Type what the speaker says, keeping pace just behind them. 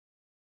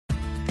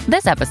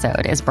This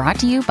episode is brought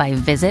to you by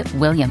Visit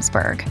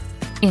Williamsburg.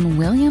 In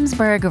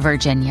Williamsburg,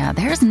 Virginia,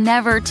 there's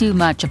never too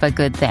much of a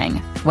good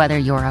thing. Whether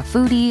you're a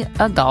foodie,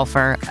 a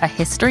golfer, a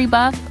history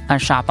buff, a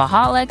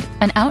shopaholic,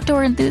 an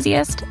outdoor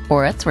enthusiast,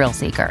 or a thrill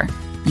seeker,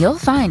 you'll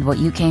find what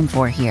you came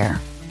for here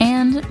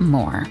and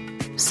more.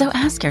 So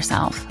ask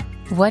yourself,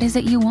 what is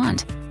it you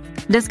want?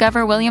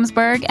 Discover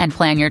Williamsburg and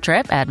plan your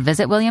trip at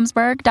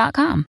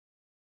visitwilliamsburg.com.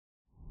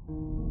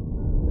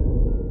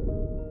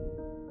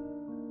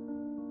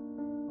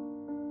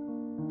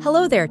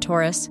 Hello there,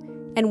 Taurus,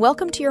 and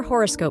welcome to your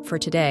horoscope for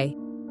today,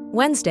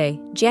 Wednesday,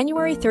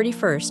 January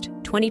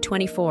 31st,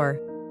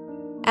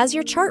 2024. As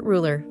your chart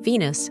ruler,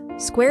 Venus,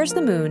 squares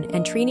the moon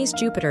and trines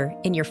Jupiter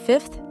in your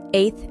 5th,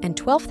 8th, and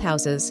 12th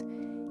houses,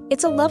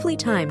 it's a lovely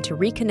time to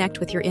reconnect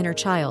with your inner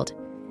child.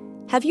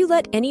 Have you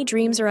let any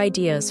dreams or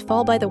ideas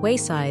fall by the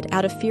wayside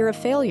out of fear of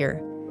failure?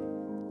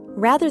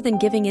 Rather than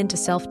giving in to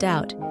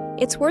self-doubt,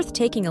 it's worth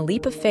taking a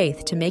leap of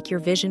faith to make your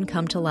vision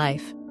come to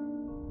life.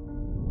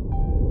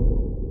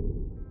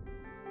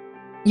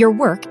 Your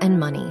work and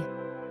money.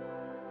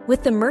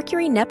 With the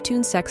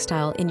Mercury-Neptune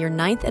sextile in your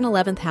 9th and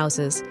 11th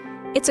houses,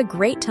 it's a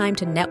great time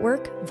to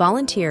network,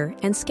 volunteer,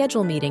 and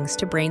schedule meetings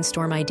to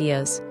brainstorm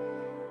ideas.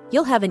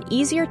 You'll have an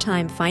easier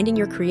time finding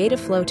your creative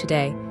flow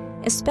today,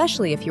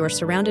 especially if you are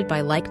surrounded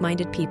by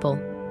like-minded people.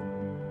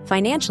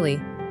 Financially,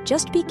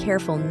 just be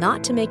careful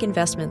not to make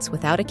investments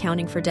without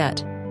accounting for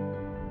debt.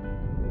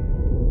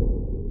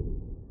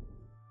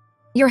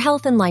 Your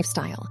health and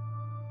lifestyle.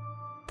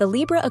 The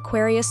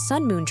Libra-Aquarius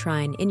Sun-Moon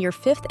trine in your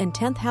 5th and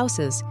 10th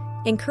houses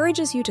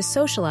encourages you to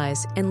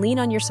socialize and lean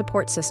on your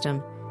support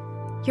system.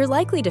 You're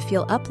likely to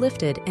feel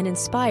uplifted and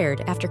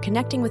inspired after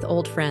connecting with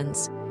old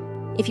friends.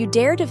 If you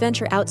dare to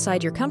venture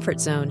outside your comfort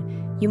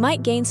zone, you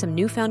might gain some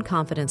newfound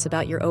confidence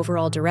about your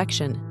overall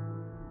direction.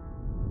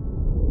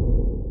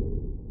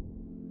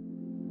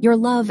 Your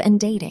love and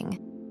dating.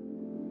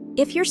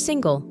 If you're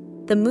single,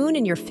 the moon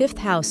in your 5th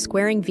house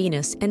squaring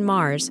Venus and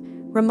Mars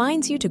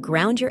reminds you to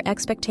ground your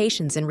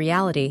expectations in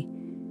reality.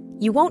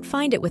 You won't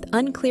find it with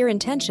unclear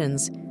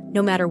intentions,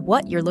 no matter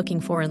what you're looking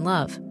for in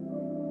love.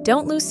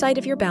 Don't lose sight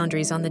of your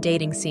boundaries on the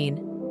dating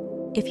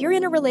scene. If you're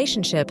in a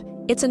relationship,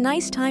 it's a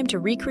nice time to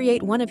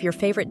recreate one of your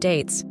favorite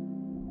dates.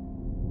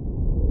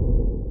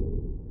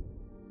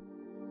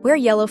 Wear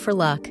yellow for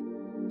luck.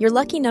 Your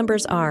lucky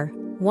numbers are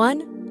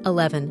 1,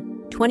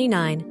 11,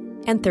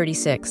 29, and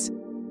 36.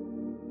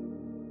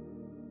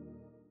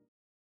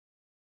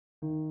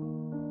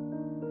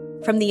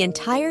 From the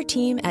entire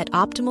team at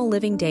Optimal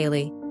Living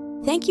Daily,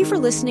 thank you for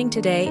listening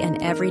today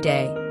and every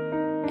day.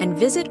 And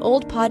visit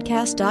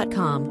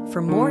oldpodcast.com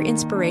for more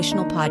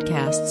inspirational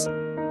podcasts.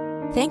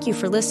 Thank you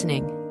for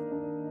listening.